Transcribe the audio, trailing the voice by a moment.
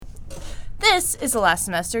This is the last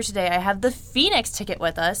semester. Today I have the Phoenix ticket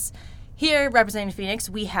with us. Here, representing Phoenix,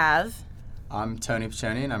 we have... I'm Tony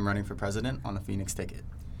Piccioni, and I'm running for president on the Phoenix ticket.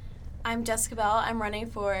 I'm Jessica Bell. I'm running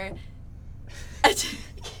for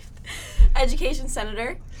Education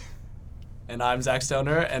Senator. And I'm Zach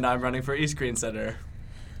Stoner, and I'm running for East Green Senator.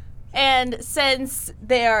 And since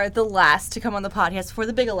they are the last to come on the podcast before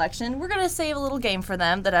the big election, we're going to save a little game for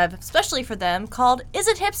them that I've especially for them called Is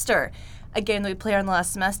It Hipster? A game that we played on the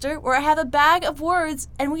last semester where I have a bag of words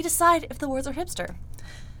and we decide if the words are hipster.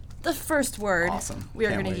 The first word we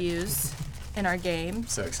are going to use in our game. I'm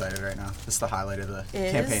so excited right now. This is the highlight of the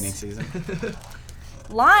Is campaigning season.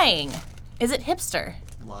 Lying. Is it hipster?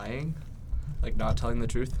 Lying? Like not telling the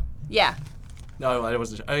truth? Yeah. No, I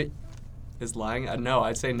wasn't sure. Is lying? No,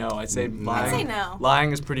 I'd say no. I'd say lying. I'd say no.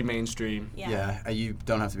 Lying is pretty mainstream. Yeah, you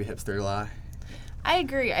don't have to be hipster to lie. I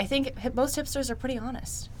agree. I think most hipsters are pretty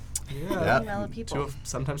honest. Yeah. Mellow people.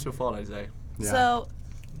 Sometimes to a fault, I'd say. Yeah. So,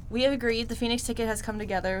 we have agreed, the Phoenix ticket has come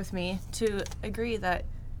together with me to agree that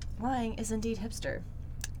lying is indeed hipster.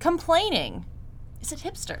 Complaining. Is it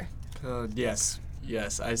hipster? Yes.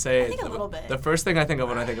 I say I think a little bit. The first thing I think of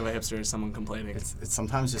when I think of a hipster is someone complaining. It's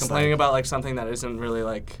sometimes just complaining like, about like something that isn't really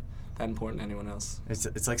like that important to anyone else.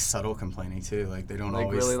 It's like subtle complaining too. Like they don't like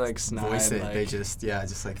always really like snide, voice it. like, They just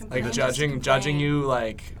like judging you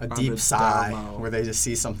like a on deep the sigh domo. where they just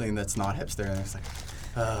see something that's not hipster and it's like,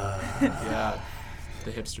 yeah,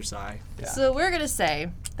 the hipster sigh. Yeah. So we're going to say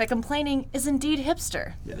that complaining is indeed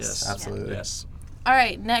hipster. Yes, absolutely. Yes. All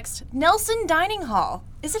right, next. Nelson Dining Hall.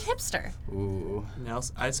 Is it hipster? Ooh.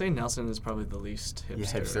 I'd say Nelson is probably the least hipster. Yeah,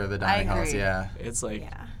 hipster of the dining halls. agree. Yeah. It's like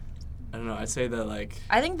Yeah. I don't know. I'd say that like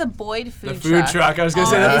I think the Boyd food the food truck. I was gonna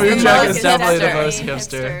say is the the food truck most is definitely the hipster.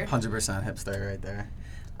 most hipster. 100% hipster right there.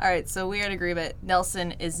 All right, so we are in agreement.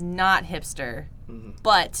 Nelson is not hipster, Mhm.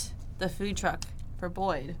 but the food truck for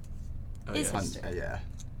Boyd Oh, is yes. hipster. Yeah.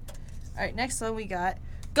 All right, next one we got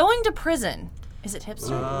going to prison. Is it hipster?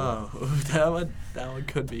 Oh, that one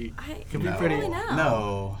could be. Could be No. pretty. Really know.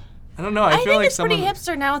 No. I don't know. I think feel like it's someone. pretty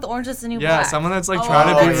hipster now with Orange is the New Yeah, Black. someone that's like Oh,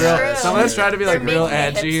 trying to be that's real. true. Someone that's trying to be like They're real making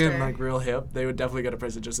it edgy and hipster. like real hip. They would definitely go to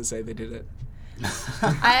prison just to say they did it.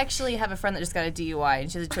 I actually have a friend that just got a DUI,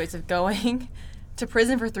 and she has a choice of going to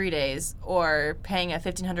prison for 3 days or paying a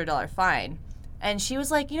 $1,500 fine. And she was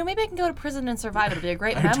like, maybe I can go to prison and survive. It'll be a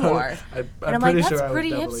great memoir. I'm I'm like, pretty that's sure I would pretty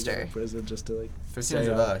definitely hipster. go to prison just to like.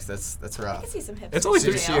 $1,500. That's I rough. can see some hipster. It's only Did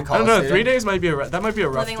three. you see a I don't college know. student? 3 days might be that might be a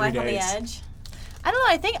rough living 3 life on the days. edge. I don't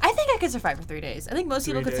know. I think I could survive for 3 days. I think most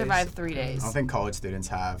 3 people could days. survive 3 days. I don't think college students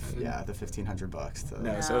have the $1,500 to.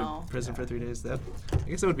 No, No. so prison for 3 days. That I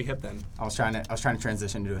guess it would be hip then. I was trying to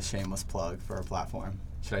transition to a shameless plug for our platform.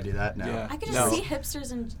 Should I do that? No. Yeah. I could just No. see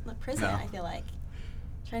hipsters in prison, No. I feel like.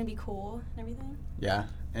 Trying to be cool and everything. Yeah.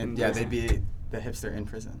 And In yeah, prison. they'd be the hipster in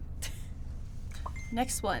prison.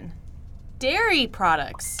 Next one. Dairy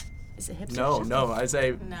products. Is it hipster? No. I'd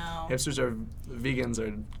say No. hipsters are vegans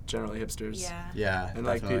are generally hipsters. Yeah. Yeah. And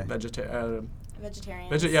like definitely.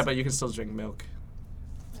 Vegetarians. yeah, but you can still drink milk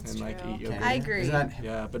That's and like true. eat yogurt. Can't I you? agree. Isn't that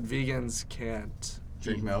Yeah, but vegans can't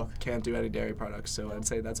drink milk? Can't do any dairy products, so I'd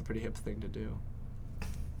say that's a pretty hip thing to do.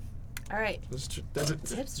 All right. That's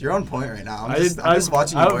It's hipster. You're on point right now. I'm just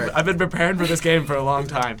watching you work. I've been preparing for this game for a long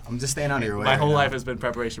time. I'm just staying out of your way. My whole right life now. has been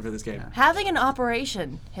preparation for this game. Yeah. Having an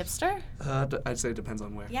operation. Hipster? I'd say it depends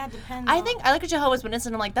on where. Yeah, it depends. I on- think I look at Jehovah's Witness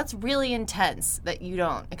and I'm like, that's really intense that you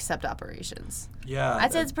don't accept operations. Yeah.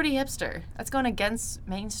 I'd say it's pretty hipster. That's going against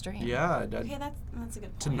mainstream. Yeah. Okay, that's a good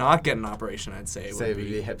point. To not get an operation, I'd say Say it would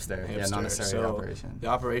be hipster. Yeah, not necessarily So operation. The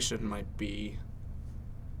operation might be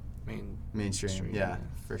Mainstream. Yeah,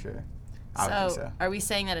 for sure. I would think so. Are we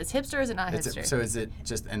saying that it's hipster or is it not hipster? So is it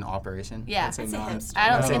just an operation? Yeah. I'd say I'd say not. hipster. I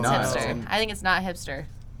don't I'd say think it's not. hipster. I think it's not hipster.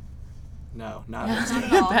 No, not Not hipster.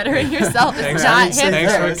 at all. Bettering yourself. It's Thanks, not for- hipster.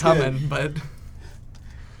 thanks Yeah, for that's coming, good. but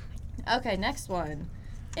Okay, next one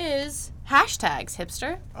is hashtags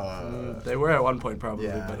hipster. they were at one point probably,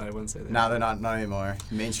 Yeah. but I wouldn't say that. No, they're not anymore.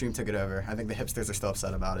 Mainstream took it over. I think the hipsters are still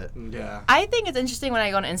upset about it. Yeah. I think it's interesting when I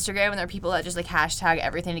go on Instagram and there are people that just like hashtag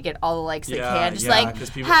everything to get all the likes they Yeah, can. Just yeah, like 'cause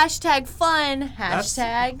people- hashtag fun, That's-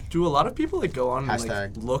 hashtag. Do a lot of people like go on and like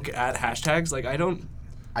Hashtag. look at hashtags? Like I don't.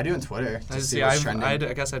 I do on Twitter I to see see. what's I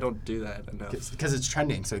trending. guess I don't do that enough. Because it's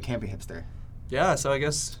trending, so it can't be hipster. Yeah. So I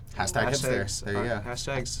guess Hashtag hipster. There you go.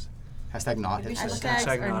 Hashtags. Hashtag not Maybe we hipster. should Hashtags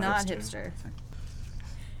Hashtag are not not hipster. hipster.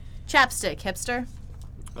 Chapstick hipster.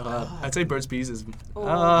 I'd say Burt's Bees is. Oh.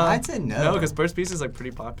 I'd say no. No, because Burt's Bees is like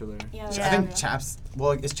pretty popular. Yeah. Yeah. I think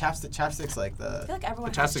chapstick's like I feel like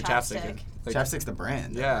everyone The has chapstick. Like, chapstick's the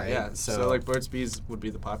brand. yeah, right? yeah. So like Burt's Bees would be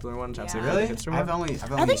the popular one. Chapstick Yeah. would Really? be the hipster I've one. only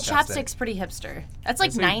I think used chapstick's pretty hipster. That's like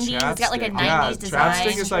I'd say 90s. It's got like a chapstick. 90s Yeah, design.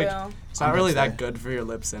 chapstick is like True. it's not I'm really hipster. that good for your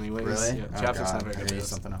lips, anyways. Really? Yeah, Oh, chapstick's God. not very I good. gotta for use lips.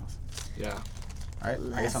 something else. Yeah, All right,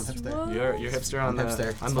 I guess I'm hipster. you're hipster on I'm the hipster. on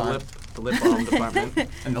It's the fine. lip balm department.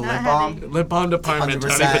 And the Not lip balm. having- Lip balm department.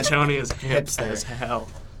 Tony 100% Piccioni is hip hipster. as hell.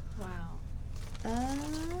 Wow.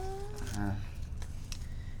 Uh,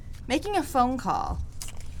 Making a phone call.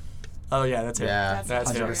 Oh yeah, that's hip. yeah,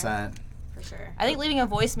 That's hip. 100%. For sure. I think leaving a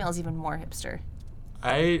voicemail is even more hipster.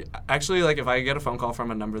 I actually like if I get a phone call from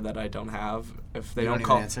a number that I don't have, if they You don't don't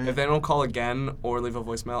call, even answer? if they don't call again or leave a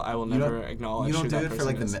voicemail, I will You never don't- acknowledge You don't who do that it for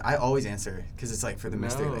person like is. I always answer because it's like for the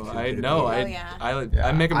mystery. No, Like, who I could it know. be? I, Oh, yeah.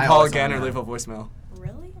 I make them I call always again or wanna leave know. a voicemail.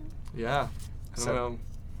 Really? Yeah, I don't So- know.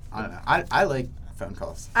 I don't know. I like phone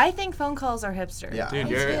calls. I think phone calls are hipster. Yeah. Dude,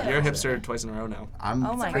 Me you're too. you're a hipster twice in a row now. I'm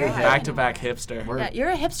Oh my pretty God. hip. Back to back hipster. We're, Yeah, you're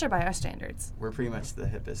a hipster by our standards. we're pretty much the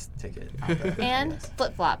hippest ticket out there. I And guess.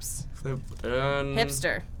 flip flops.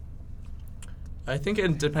 Hipster. I think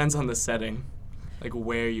it depends on the setting, like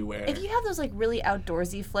where you wear. If you have those like really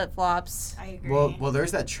outdoorsy flip flops, I agree. Well,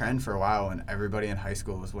 there's that trend for a while when everybody in high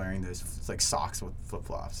school was wearing those like socks with flip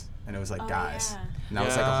flops, and it was like Oh, guys, yeah. and that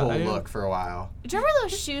was like a Yeah, whole I- look for a while. do you remember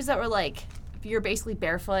those shoes that were like you're basically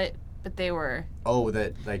barefoot, but they were Oh,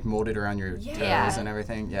 that like molded around your Yeah. toes and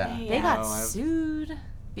everything. Yeah. Yeah. they got No, I've- sued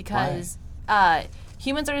because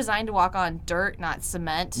humans are designed to walk on dirt, not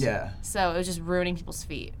cement. Yeah. So it was just ruining people's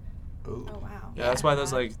feet. Ooh. Oh wow. yeah, that's why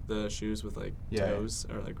those like the shoes with like Yeah. toes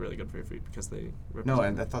are like really good for your feet because they. No, represent-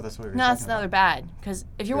 and I thought that's what we were No, talking it's about. they're bad because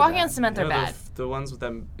if you're They're walking on bad. cement, they're No, bad. The ones with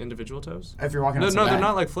them individual toes. If you're walking No, on no, they're cement.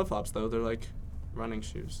 not like flip flops though. They're like running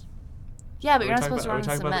shoes. Yeah, but Are you're we not talking supposed to about, run Are we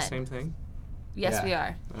on talking about cement. the same thing? Yes, Yeah. we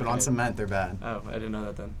are. But on Okay. cement, they're bad. Oh, I didn't know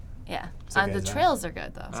that then. Yeah. It's okay, The Zach. trails are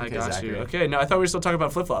good though. I okay, got you. Zachary. Okay, no, I thought we were still talking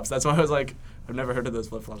about flip flops. That's why I was like, I've never heard of those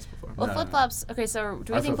flip flops before. Well, No, flip flops. Okay, so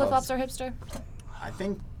do we Our think flip flip-flops. flops are hipster? I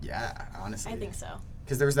think, yeah, honestly. I think so.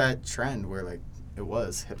 Because there was that trend where like it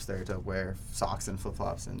was hipster to wear socks and flip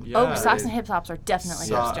flops and. Yeah. Oh, socks it- and hip flops are definitely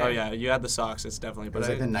So- hipster. Oh yeah, you had the socks. It's definitely. It But was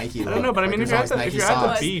like the Nike. I don't know, but I mean, if you're at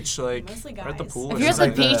the beach, like Mostly or at the guys. pool, If or you're at the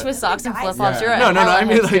like something. beach the- with socks and guys. flip flops, Yeah. you're a No, hella I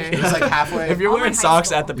mean like hipster. It was like halfway. if you're All wearing in high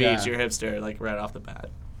socks at the school. beach, Yeah. you're hipster, like right off the bat.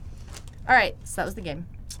 All right, so that was the game.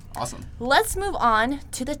 Awesome. Let's move on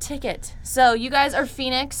to the ticket. So you guys are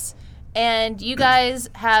Phoenix, and you guys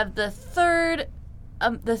have the third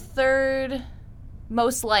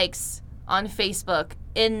most likes on Facebook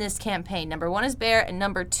in this campaign. Number 1 is Bear, and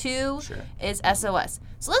number 2 Sure. is SOS.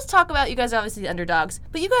 So let's talk about you guys are obviously the underdogs,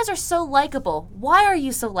 but you guys are so likable. Why are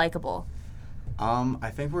you so likable? I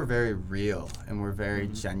think we're very real and we're very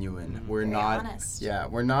genuine. We're Very not. honest. Yeah,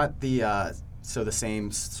 we're not the the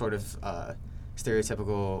same sort of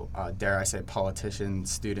stereotypical, dare I say, politician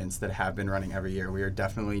students that have been running every year. We are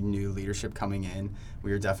definitely new leadership coming in.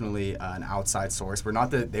 We are definitely an outside source. We're not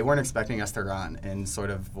they weren't expecting us to run and sort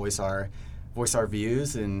of voice our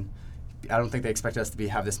views, and I don't think they expect us to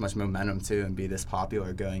have this much momentum too and be this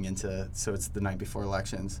popular going into. So it's the night before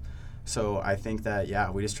elections. So I think that, yeah,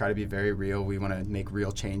 we just try to be very real. We want to make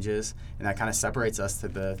real changes, and that kind of separates us to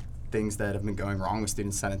the things that have been going wrong with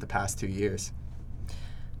Student Senate the past 2 years.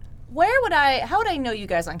 How would I know you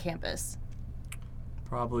guys on campus?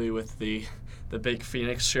 Probably with the big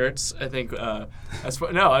Phoenix shirts. I think no,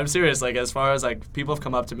 I'm serious. Like as far as like people have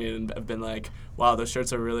come up to me and have been like, "Wow, those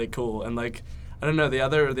shirts are really cool." And like I don't know the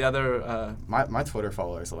other. My Twitter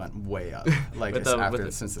followers went way up, like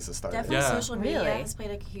With since this has started. Definitely Yeah. social media Really? has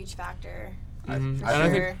played a huge factor. Mhm. For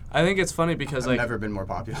And sure. I think it's funny because I've like never been more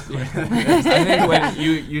popular. I think when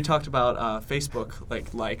you talked about Facebook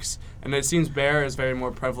likes, and it seems Bear is very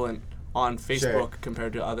more prevalent on Facebook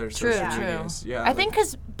compared to other True, social true. medias. Yeah, I think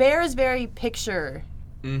because Bear is very picture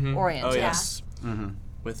oriented. Oh Yeah. yes,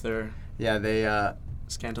 with their Yeah, they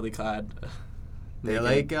scantily clad. naked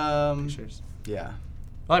like pictures. yeah.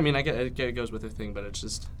 Well, I mean, I get it goes with their thing, but it's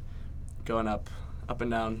just going up and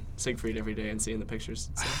down Siegfried every day and seeing the pictures.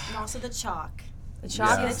 And stuff. And also the chalk. The You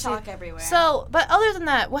chalk see is the chalk everywhere. So, but other than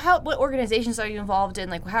that, what organizations are you involved in?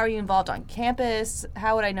 Like, how are you involved on campus?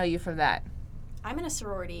 How would I know you from that? I'm in a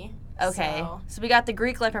sorority. Okay, So so we got the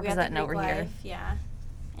Greek life we got the representing Greek over here. life, yeah.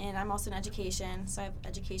 And I'm also in education, so I have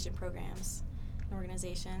education programs and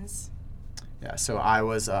organizations. Yeah, so I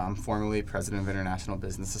was formerly president of International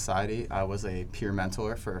Business Society. I was a peer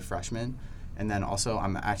mentor for a freshman, And then also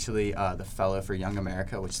I'm actually the fellow for Young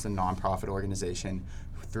America, which is a nonprofit organization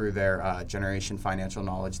through their Generation Financial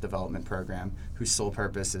Knowledge Development Program, whose sole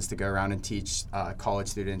purpose is to go around and teach college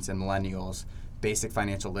students and millennials basic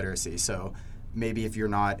financial literacy. So maybe if you're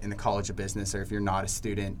not in the College of Business, or if you're not a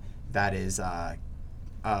student that is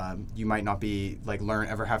you might not be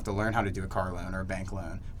ever have to learn how to do a car loan or a bank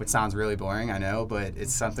loan, which sounds really boring, I know, but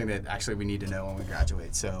it's something that actually we need to know when we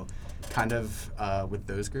graduate. So kind of with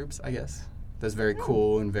those groups, I guess. Those very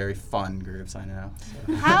cool and very fun groups, I know.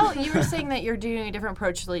 So. How you were saying that you're doing a different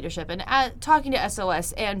approach to leadership, and talking to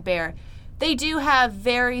SOS and Bear, they do have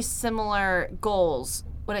very similar goals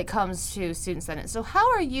when it comes to Student Senate. So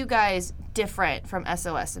how are you guys different from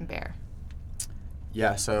SOS and Bear?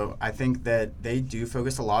 Yeah, so I think that they do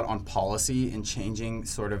focus a lot on policy and changing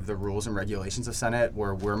sort of the rules and regulations of Senate,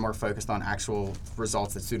 where we're more focused on actual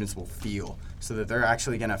results that students will feel, so that they're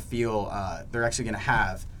actually going to feel, they're actually going to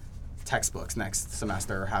have textbooks next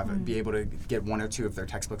semester, or be able to get 1 or 2 of their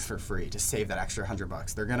textbooks for free to save that extra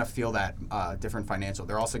 $100. They're going to feel that different financial.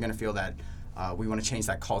 They're also going to feel that we want to change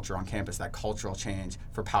that culture on campus, that cultural change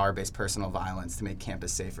for power-based personal violence to make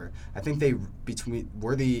campus safer. I think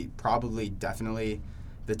we're definitely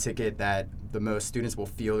the ticket that the most students will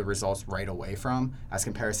feel the results right away from, as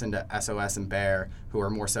comparison to SOS and Bear, who are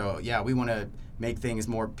more so, we want to make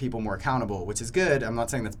people more accountable, which is good. I'm not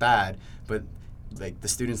saying that's bad, but the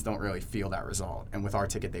students don't really feel that result, and with our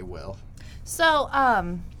ticket they will. So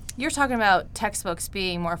you're talking about textbooks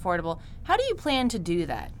being more affordable. How do you plan to do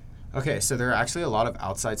that? Okay, so there are actually a lot of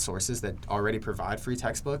outside sources that already provide free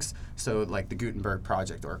textbooks, so like the Gutenberg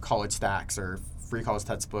Project or College Stacks or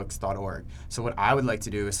freecollegetextbooks.org. So what I would like to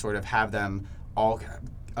do is sort of have them all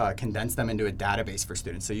condense them into a database for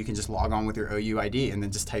students. So you can just log on with your OU ID and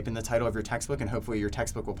then just type in the title of your textbook, and hopefully your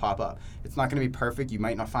textbook will pop up. It's not going to be perfect. You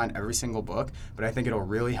might not find every single book, but I think it'll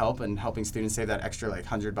really help in helping students save that extra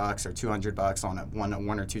 $100 or $200 on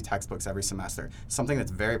one or 2 textbooks every semester. Something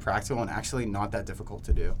that's very practical and actually not that difficult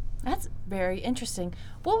to do. That's very interesting.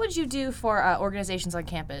 What would you do for organizations on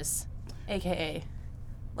campus, aka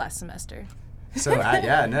last semester? So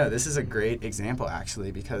this is a great example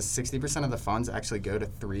actually, because 60% of the funds actually go to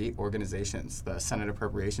 3 organizations, the Senate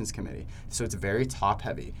Appropriations Committee. So it's very top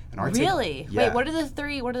heavy. And really? Yeah. Wait, what are the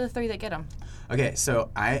 3? What are the 3 that get them? Okay,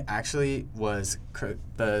 so I actually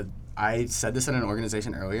I said this in an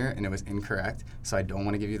organization earlier and it was incorrect, so I don't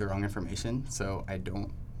want to give you the wrong information. So I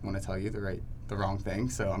don't want to tell you the wrong thing.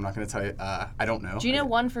 So I'm not going to tell you. I don't know. Do you know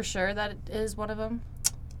one for sure that is one of them?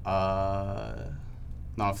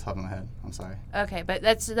 Not off the top of my head. I'm sorry. Okay, but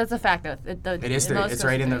that's a fact though. It is 3. It's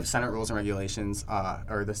right in the Senate Rules and Regulations,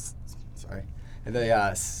 the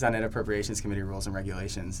Senate Appropriations Committee Rules and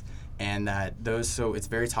Regulations, and so it's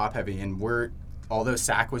very top heavy, and although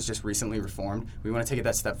SAC was just recently reformed, we want to take it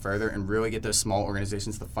that step further and really get those small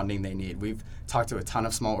organizations the funding they need. We've talked to a ton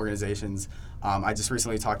of small organizations. I just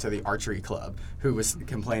recently talked to the archery club, who was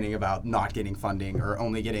complaining about not getting funding or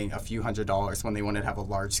only getting a few $100s when they wanted to have a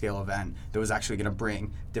large-scale event that was actually going to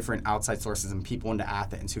bring different outside sources and people into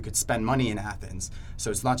Athens who could spend money in Athens.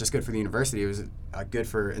 So it's not just good for the university, it was good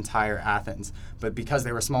for entire Athens. But because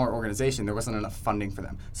they were a smaller organization, there wasn't enough funding for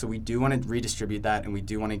them. So we do want to redistribute that, and we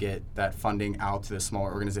do want to get that funding out to the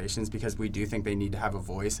smaller organizations, because we do think they need to have a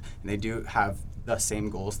voice, and they do have the same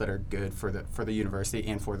goals that are good for the university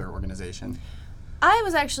and for their organization. It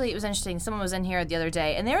was interesting. Someone was in here the other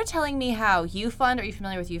day, and they were telling me how UFund, are you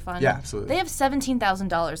familiar with UFund? Yeah, absolutely. They have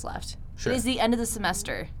 $17,000 left. Sure. It is the end of the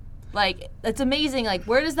semester. It's amazing.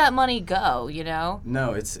 Where does that money go, you know?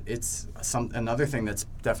 No, it's another thing that's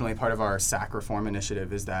definitely part of our SAC reform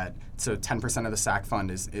initiative is that, so 10% of the SAC fund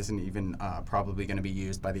isn't even probably going to be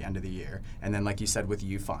used by the end of the year. And then, like you said, with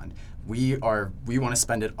UFund, we want to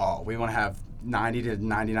spend it all. We want to have 90 to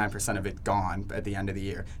 99% of it gone at the end of the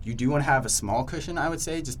year. You do want to have a small cushion, I would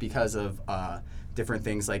say, just because of different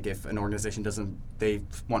things, like if an organization they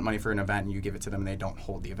want money for an event and you give it to them and they don't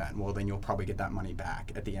hold the event, well, then you'll probably get that money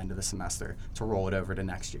back at the end of the semester to roll it over to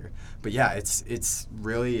next year. But yeah, it's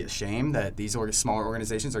really a shame that these smaller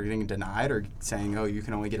organizations are getting denied or saying, oh, you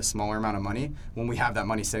can only get a smaller amount of money when we have that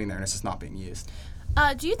money sitting there and it's just not being used.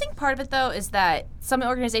 Do you think part of it, though, is that some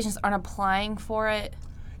organizations aren't applying for it?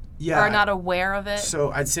 Yeah, or are not aware of it?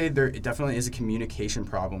 So I'd say there definitely is a communication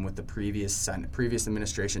problem with the previous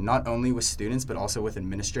administration, not only with students but also with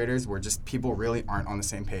administrators, where just people really aren't on the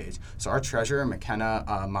same page. So our treasurer,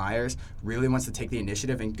 McKenna Myers, really wants to take the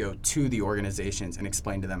initiative and go to the organizations and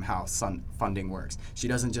explain to them how funding works. She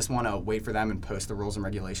doesn't just want to wait for them and post the rules and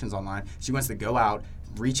regulations online. She wants to go out,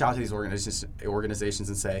 reach out to these organizations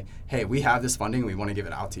and say, hey, we have this funding, we want to give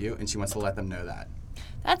it out to you, and she wants to let them know that.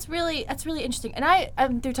 That's really interesting.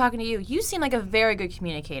 And through talking to you, you seem like a very good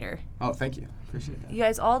communicator. Oh, thank you. Appreciate that. You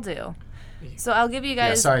guys all do. So I'll give you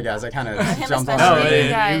guys. Yeah, sorry guys, I kind of jumped on. I'll No, give you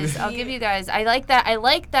yeah, guys. I'll give you guys. I like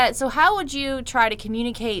that. So how would you try to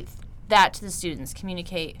communicate that to the students?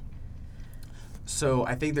 Communicate. So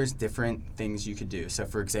I think there's different things you could do. So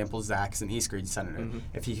for example, Zach's an East Green senator.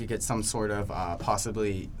 If he could get some sort of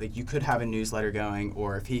possibly, like you could have a newsletter going,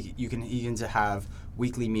 or if you can even to have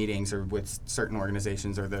weekly meetings or with certain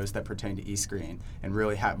organizations or those that pertain to East Green, and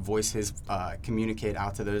really voice his communicate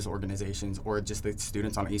out to those organizations or just the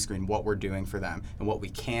students on East Green what we're doing for them and what we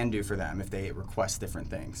can do for them if they request different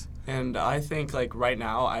things. And I think, like, right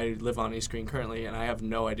now, I live on East Green currently, and I have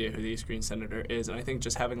no idea who the East Green senator is. And I think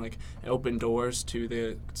just having, like, open doors to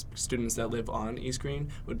the students that live on East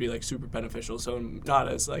Green would be, like, super beneficial. So not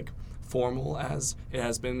as, like, formal as it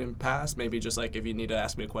has been in the past. Maybe just, like, if you need to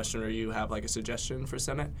ask me a question or you have, like, a suggestion for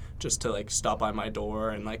Senate, just to, like, stop by my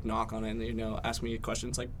door and, like, knock on it and, you know, ask me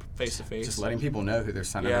questions, like, face-to-face. Just letting people know who their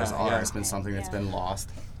senators are yeah. has been something that's been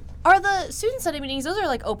lost. Are the student senate meetings? Those are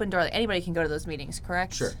like open door. Like anybody can go to those meetings,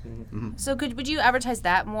 correct? Sure. So would you advertise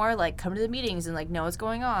that more? Like come to the meetings and like know what's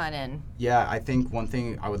going on and. Yeah, I think one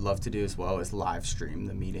thing I would love to do as well is live stream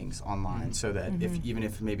the meetings online, so that even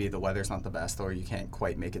if maybe the weather's not the best or you can't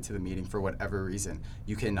quite make it to the meeting for whatever reason,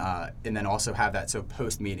 you can and then also have that so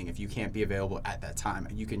post meeting, if you can't be available at that time,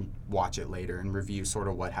 you can watch it later and review sort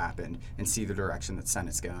of what happened and see the direction that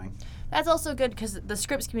Senate's going. That's also good because the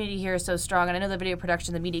Scripps community here is so strong, and I know the video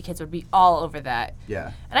production, the media kids would be all over that.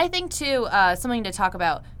 Yeah. And I think, too, something to talk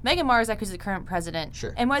about, Megan Marzak, who's the current president,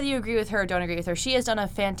 Sure. and whether you agree with her or don't agree with her, she has done a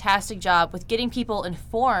fantastic job with getting people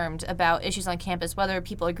informed about issues on campus, whether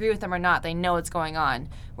people agree with them or not, they know what's going on,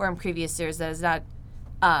 where in previous years that has not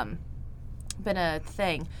been a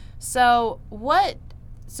thing. So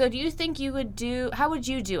do you think you would how would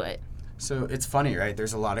you do it? So it's funny, right?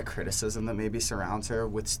 There's a lot of criticism that maybe surrounds her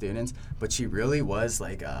with students, but she really was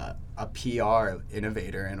like a PR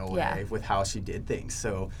innovator in a way with how she did things.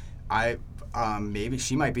 So maybe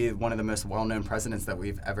she might be one of the most well-known presidents that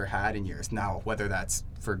we've ever had in years. Now, whether that's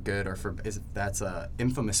for good or that's a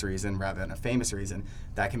infamous reason rather than a famous reason,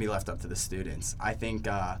 that can be left up to the students. I think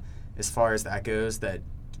as far as that goes, that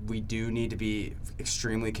we do need to be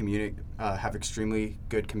have extremely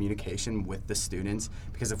good communication with the students,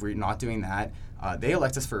 because if we're not doing that, they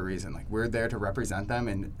elect us for a reason. Like, we're there to represent them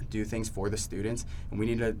and do things for the students, and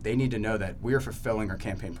they need to know that we are fulfilling our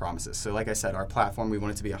campaign promises. So like I said, our platform, we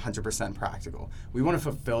want it to be 100% practical. We want to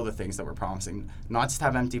fulfill the things that we're promising, not just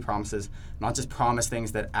have empty promises, not just promise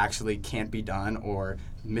things that actually can't be done or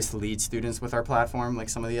mislead students with our platform like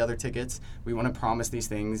some of the other tickets. We want to promise these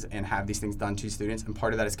things and have these things done to students, and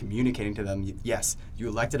part of that is communicating to them, yes, you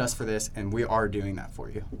elected us for this, and we are doing that for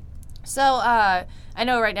you. So I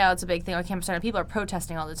know right now it's a big thing on Campus Center. People are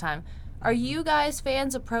protesting all the time. Are you guys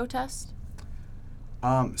fans of protest?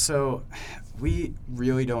 So we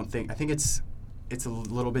really don't think. I think it's a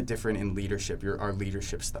little bit different in leadership. Our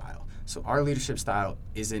leadership style. So our leadership style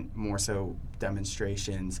isn't more so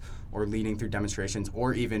demonstrations or leading through demonstrations,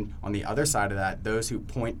 or even on the other side of that, those who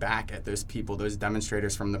point back at those people, those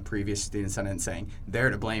demonstrators from the previous student senate and saying, they're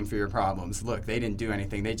to blame for your problems. Look, they didn't do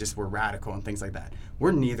anything. They just were radical and things like that.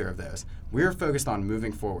 We're neither of those. We're focused on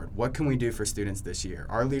moving forward. What can we do for students this year?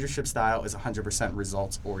 Our leadership style is 100%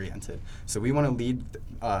 results oriented. So we want to lead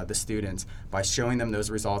the students by showing them those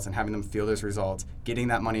results and having them feel those results, getting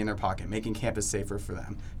that money in their pocket, making campus safer for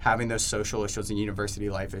them, having those social issues and university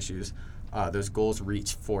life issues, those goals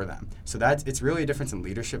reach for them. So it's really a difference in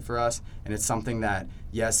leadership for us, and it's something that,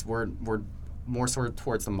 yes, we're more sort of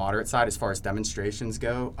towards the moderate side as far as demonstrations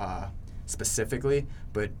go, specifically,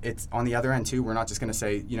 but it's on the other end too. We're not just going to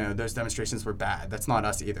say, those demonstrations were bad. That's not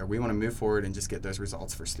us either. We want to move forward and just get those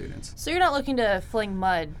results for students. So you're not looking to fling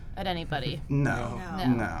mud at anybody? No.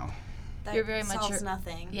 That You're very much solves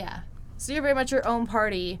nothing. Yeah. So you're very much your own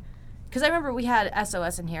party. Because I remember we had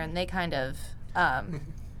SOS in here, and they kind of,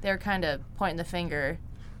 they're kind of pointing the finger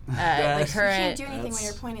at the You current. can't do anything when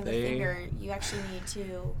you're pointing the finger. You actually need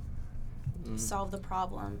to solve the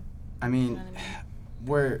problem. I mean, You know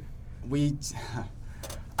what I mean?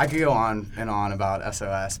 I could go on and on about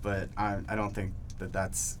SOS, but I don't think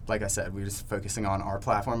that's, like I said, we're just focusing on our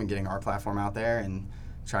platform and getting our platform out there and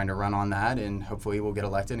trying to run on that, and hopefully we'll get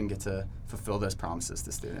elected and get to fulfill those promises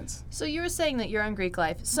to students. So you were saying that you're on Greek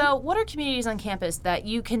life. So what are communities on campus that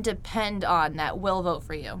you can depend on that will vote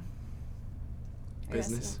for you?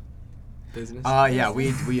 Business. Yeah,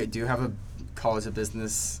 we do have a College of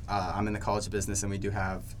Business. I'm in the College of Business, and we do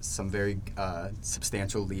have some very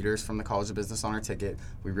substantial leaders from the College of Business on our ticket.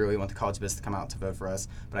 We really want the College of Business to come out to vote for us.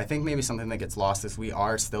 But I think maybe something that gets lost is we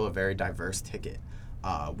are still a very diverse ticket.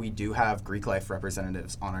 We do have Greek life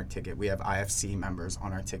representatives on our ticket. We have IFC members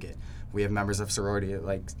on our ticket. We have members of sorority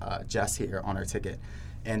like Jess here on our ticket.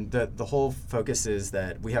 And the whole focus is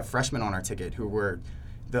that we have freshmen on our ticket who were,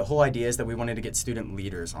 the whole idea is that we wanted to get student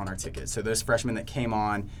leaders on our ticket. So those freshmen that came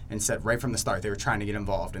on and said right from the start they were trying to get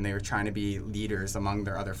involved and they were trying to be leaders among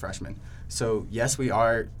their other freshmen. So yes, we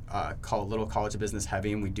are called Little College of Business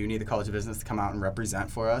heavy, and we do need the College of Business to come out and represent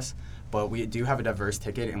for us. But we do have a diverse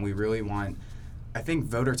ticket, and we really want, I think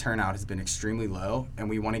voter turnout has been extremely low, and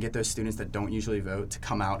we want to get those students that don't usually vote to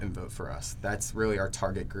come out and vote for us. That's really our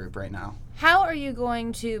target group right now. How are you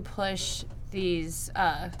going to push these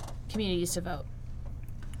communities to vote?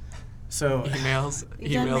 So Emails,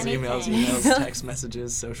 We've done many things. emails, text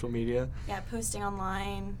messages, social media. Yeah, posting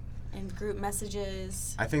online and group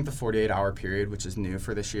messages. I think the 48-hour period, which is new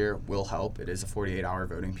for this year, will help. It is a 48-hour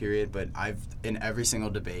voting period, but in every single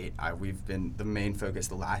debate, we've been the main focus.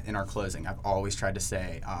 In our closing, I've always tried to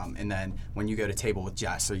say, and then when you go to table with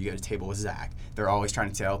Jess or you go to table with Zach, they're always trying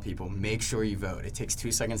to tell people, make sure you vote. It takes 2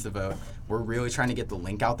 seconds to vote. We're really trying to get the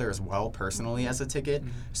link out there as well, personally, as a ticket.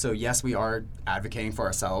 Mm-hmm. So yes, we are advocating for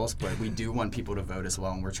ourselves, but we do want people to vote as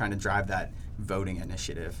well, and we're trying to drive that voting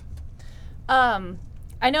initiative.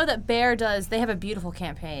 I know that Bear they have a beautiful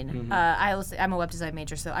campaign. Mm-hmm. I'm a web design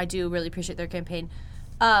major, so I do really appreciate their campaign.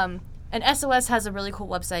 And SOS has a really cool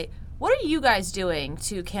website. What are you guys doing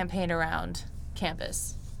to campaign around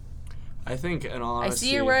campus? I think, in all honesty, I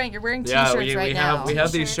see you're wearing t-shirts right now. We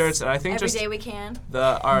have these shirts, and I think every day we can.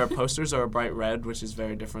 Our posters are bright red, which is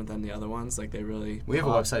very different than the other ones. Like they really. We have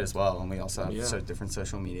a website as well, and we also have different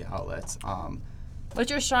social media outlets.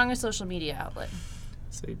 What's your strongest social media outlet?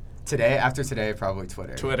 After today, probably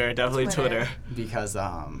Twitter. Definitely Twitter. Because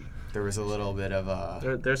there was a little bit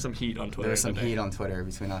of there's some heat on Twitter. There's some heat on Twitter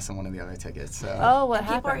between us and one of the other tickets. So. Oh, what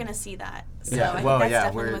happened? People are gonna see that. So yeah, I think that's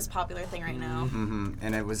definitely the most popular thing right now. Mm-hmm.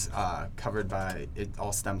 And it was covered by. It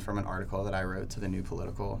all stemmed from an article that I wrote to the New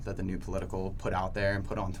Political that the New Political put out there and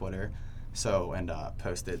put on Twitter. So and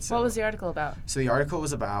posted. So what was the article about? So the article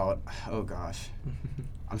was about. Oh gosh,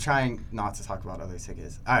 I'm trying not to talk about other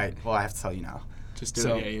tickets. All right. Well, I have to tell you now. Just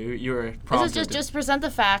do it. You were prompted. This is just present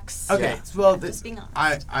the facts. Okay. Yeah. Well, Just being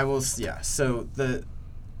honest. I will. Yeah. So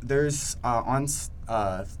there's on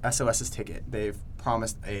SOS's ticket. They've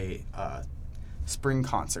promised a spring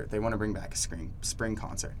concert. They want to bring back a spring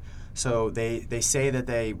concert. So they say that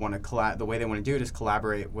they want to the way they want to do it is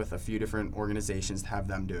collaborate with a few different organizations to have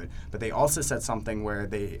them do it. But they also said something where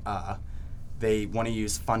they want to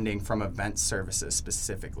use funding from event services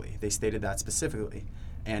specifically. They stated that specifically.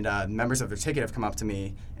 And members of their ticket have come up to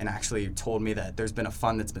me and actually told me that there's been a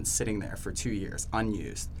fund that's been sitting there for 2 years,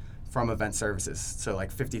 unused, from event services. So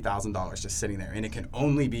like $50,000 just sitting there. And it can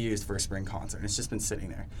only be used for a spring concert. And it's just been sitting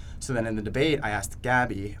there. So then in the debate, I asked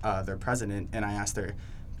Gabby, their president, and I asked her,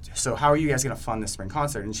 so how are you guys going to fund this spring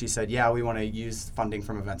concert? And she said, yeah, we want to use funding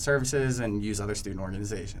from event services and use other student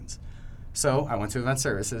organizations. So I went to event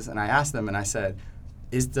services and I asked them and I said,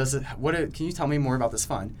 can you tell me more about this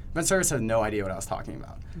fund? Event Service had no idea what I was talking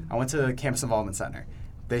about. I went to the Campus Involvement Center.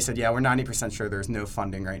 They said, yeah, we're 90% sure there's no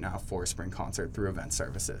funding right now for a spring concert through Event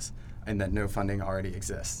Services and that no funding already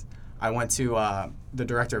exists. I went to the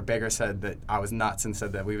director of Baker said that I was nuts and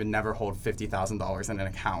said that we would never hold $50,000 in an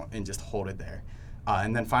account and just hold it there.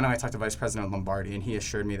 And then finally I talked to Vice President Lombardi and he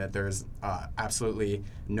assured me that there's absolutely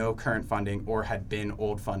no current funding or had been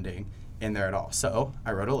old funding in there at all. So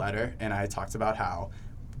I wrote a letter and I talked about how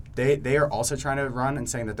they are also trying to run and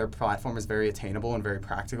saying that their platform is very attainable and very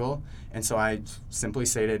practical. And so I simply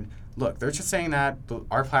stated, look, they're just saying that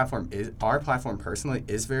our platform personally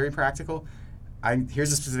is very practical.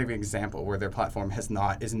 Here's a specific example where their platform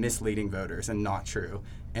is misleading voters and not true.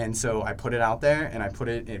 And so I put it out there and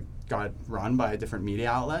it got run by different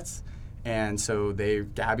media outlets. And so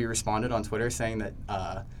Gabby responded on Twitter saying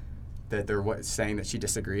that saying that she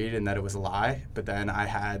disagreed and that it was a lie, but then I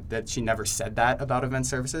had that she never said that about event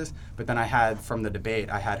services, but then I had from the debate,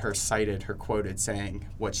 I had her quoted saying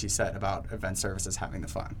what she said about event services having the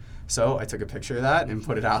fund. So I took a picture of that and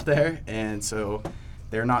put it out there, and so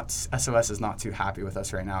SOS is not too happy with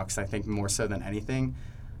us right now because I think more so than anything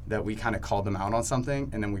that we kind of called them out on something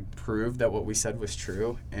and then we proved that what we said was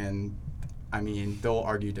true, and I mean, they'll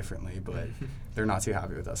argue differently, but they're not too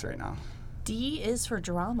happy with us right now. D is for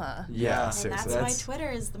drama. Yeah, and seriously. that's why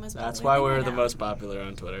Twitter is the most popular. That's why we're right the now. most popular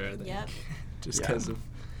on Twitter, I think. Yep. Just because of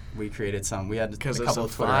we created we had a couple some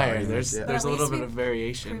of Twitter fire. arguments. There's a little bit of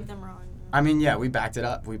variation. Prove them wrong. I mean, yeah, we backed it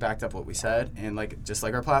up. We backed up what we said, and just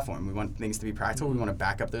like our platform, we want things to be practical. We want to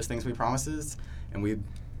back up those things we promised, and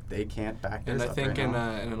they can't back those and I up think right in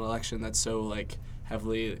now. an election that's so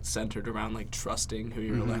heavily centered around trusting who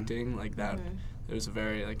you're electing, that there's a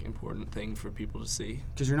very like important thing for people to see.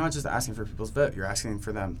 Because you're not just asking for people's vote, you're asking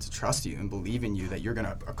for them to trust you and believe in you that you're going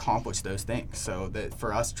to accomplish those things. So that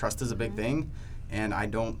for us, trust is a big thing, and I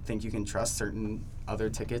don't think you can trust certain other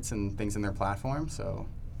tickets and things in their platform. So,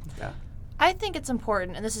 yeah. I think it's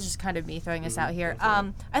important, and this is just kind of me throwing this out here.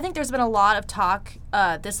 I think there's been a lot of talk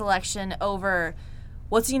this election over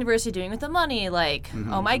what's the university doing with the money? Like,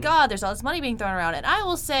 oh my God, there's all this money being thrown around. And I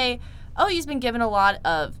will say, OU's been given a lot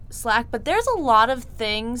of slack, but there's a lot of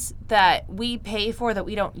things that we pay for that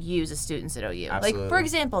we don't use as students at OU. Absolutely. Like, for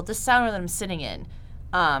example, the sound room that I'm sitting in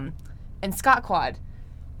Scott Quad.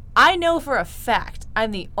 I know for a fact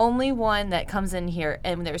I'm the only one that comes in here,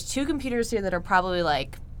 and there's 2 computers here that are probably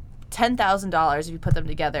like $10,000 if you put them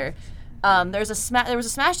together. There was a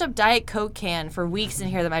smashed up Diet Coke can for weeks in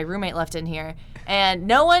here that my roommate left in here, and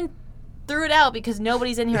no one threw it out because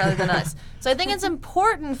nobody's in here other than us. So I think it's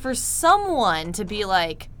important for someone to be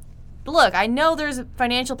like, look, I know there's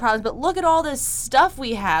financial problems, but look at all this stuff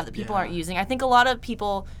we have that people aren't using. I think a lot of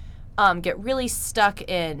people get really stuck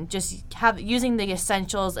in just using the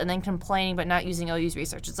essentials and then complaining but not using OU's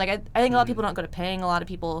research. It's like I think a lot of people don't go to paying. A lot of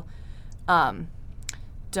people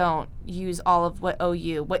don't use all of what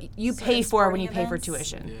you pay for when you pay for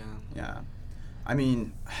tuition. Yeah. I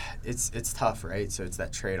mean, it's tough, right? So it's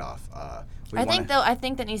that trade-off. I think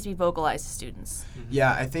that needs to be vocalized to students.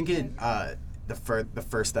 Yeah, I think the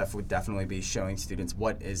first step would definitely be showing students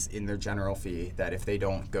what is in their general fee, that if they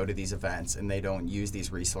don't go to these events and they don't use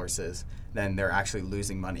these resources, then they're actually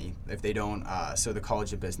losing money. If they don't, so the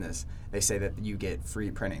College of Business, they say that you get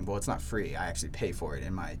free printing. Well, it's not free. I actually pay for it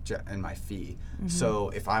in my fee. So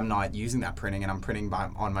if I'm not using that printing and I'm printing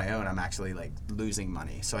on my own, I'm actually like losing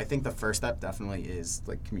money. So I think the first step definitely is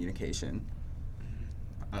like communication.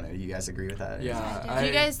 I don't know. You guys agree with that? Yeah. Do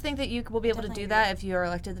you guys think that you will be able to Definitely do that if you are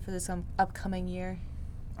elected for this upcoming year?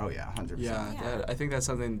 Oh yeah, 100%. Yeah, I think that's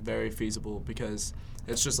something very feasible because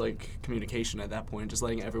it's just like communication at that point, just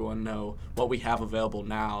letting everyone know what we have available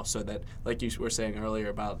now, so that, like you were saying earlier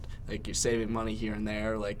about like you're saving money here and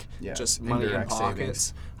there, like just money in pockets.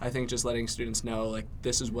 Savings. I think just letting students know like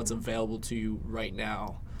this is what's available to you right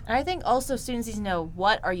now. And I think also students need to know,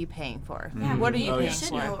 what are you paying for? Yeah, What are you we paying should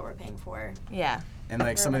for? know what we're paying for. Yeah. And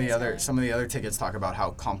like some of the Everybody's other tickets talk about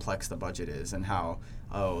how complex the budget is and how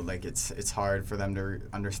like it's hard for them to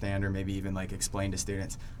understand or maybe even like explain to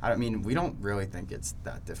students. I mean, we don't really think it's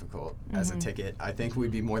that difficult as a ticket. I think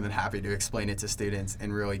we'd be more than happy to explain it to students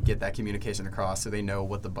and really get that communication across so they know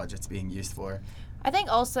what the budget's being used for. I think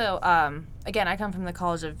also, again, I come from the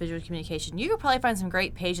College of Visual Communication. You could probably find some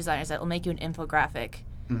great page designers that will make you an infographic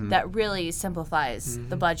that really simplifies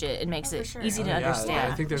the budget and makes it sure. easy to Oh, yeah,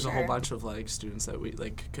 understand. I think there's a whole sure. bunch of like students that we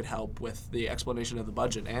like could help with the explanation of the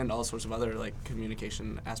budget and all sorts of other like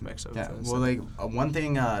communication aspects of Yeah, this. well, like one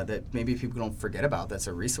thing that maybe people don't forget about that's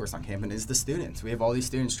a resource on campus is the students. We have all these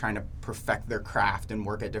students trying to perfect their craft and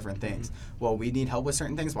work at different things. Well, we need help with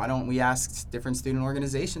certain things. Why don't we ask different student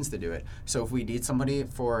organizations to do it? So if we need somebody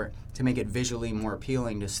to make it visually more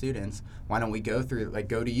appealing to students, why don't we go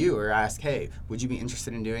to you or ask, hey, would you be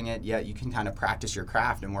interested in doing it? Yeah, you can kind of practice your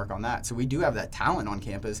craft and work on that. So we do have that talent on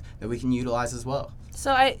campus that we can utilize as well.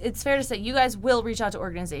 So it's fair to say you guys will reach out to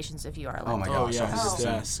organizations if you are elected. Oh my Oh, gosh, yes. 100%.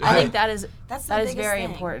 Yes. I think that is That's the that is biggest very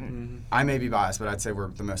thing. important. I may be biased, but I'd say we're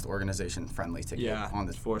the most organization-friendly ticket Yeah, on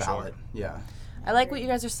the for ballot. sure. Yeah. I like what you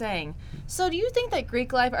guys are saying. So do you think that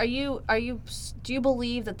Greek Life, do you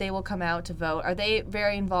believe that they will come out to vote? Are they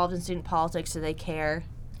very involved in student politics? Do they care?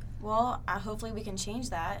 Well, hopefully we can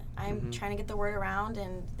change that. I'm trying to get the word around,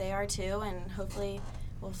 and they are too, and hopefully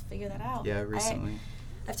we'll figure that out. Yeah, recently.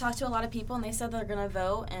 I've talked to a lot of people, and they said they're going to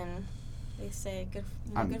vote, and they say, good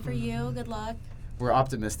for you, good luck. We're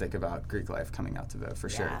optimistic about Greek Life coming out to vote for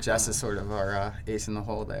sure. Yeah. Jess is sort of our ace in the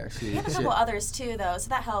hole there. We have a couple others too, though, so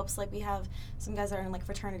that helps. Like, we have some guys that are in like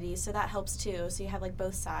fraternities, so that helps too. So you have like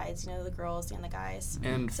both sides, you know, the girls and the guys.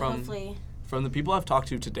 And So hopefully, from the people I've talked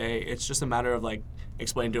to today, it's just a matter of like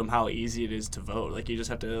explaining to them how easy it is to vote. Like you just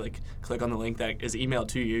have to like click on the link that is emailed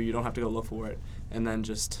to you. You don't have to go look for it, and then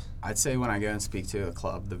just. I'd say when I go and speak to a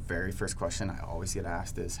club, the very first question I always get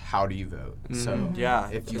asked is, how do you vote? So Yeah.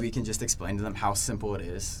 if we can just explain to them how simple it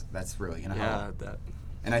is, that's really going to help. Yeah, that.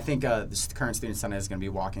 And I think the current Student Senate is going to be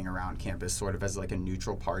walking around campus sort of as like a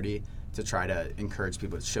neutral party to try to encourage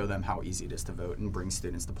people to show them how easy it is to vote and bring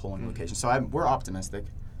students to polling locations. So we're optimistic,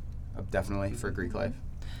 definitely, for Greek Life.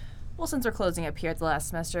 Well, since we're closing up here at the last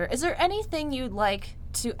semester, is there anything you'd like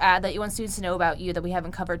to add that you want students to know about you that we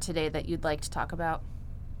haven't covered today that you'd like to talk about?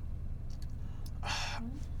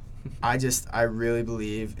 I really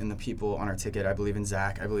believe in the people on our ticket. I believe in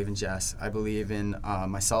Zach. I believe in Jess. I believe in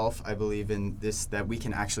myself. I believe in this, that we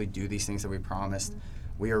can actually do these things that we promised.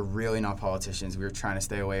 We are really not politicians. We are trying to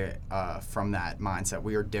stay away from that mindset.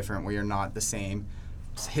 We are different. We are not the same.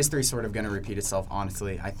 History's sort of going to repeat itself,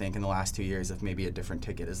 honestly, I think, in the last 2 years if maybe a different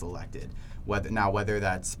ticket is elected. Whether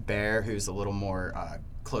that's Bear, who's a little more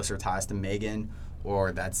closer ties to Megan,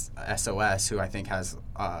 or that's SOS, who I think has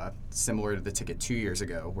similar to the ticket 2 years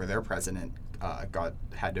ago, where their president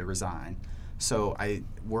had to resign. So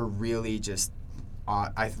we're really just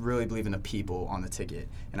I really believe in the people on the ticket,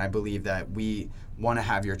 and I believe that we want to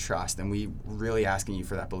have your trust, and we really asking you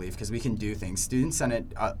for that belief because we can do things. Student Senate,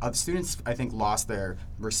 students I think lost their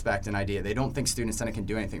respect and idea. They don't think Student Senate can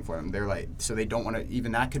do anything for them. They're like, so they don't want to.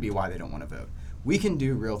 Even that could be why they don't want to vote. We can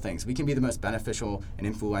do real things. We can be the most beneficial and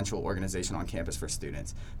influential organization on campus for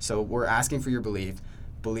students. So we're asking for your belief.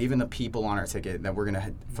 Believe in the people on our ticket that we're going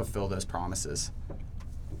to fulfill those promises.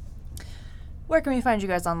 Where can we find you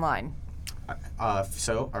guys online?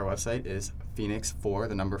 So our website is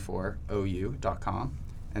phoenix4ou.com,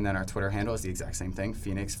 and then our Twitter handle is the exact same thing,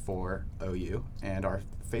 Phoenix4OU, and our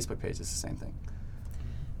Facebook page is the same thing.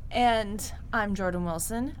 And I'm Jordan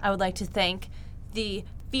Wilson. I would like to thank the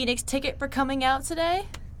Phoenix ticket for coming out today.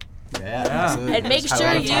 Yeah. Absolutely. And make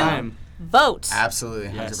sure you vote. Absolutely,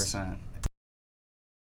 100%. Yes.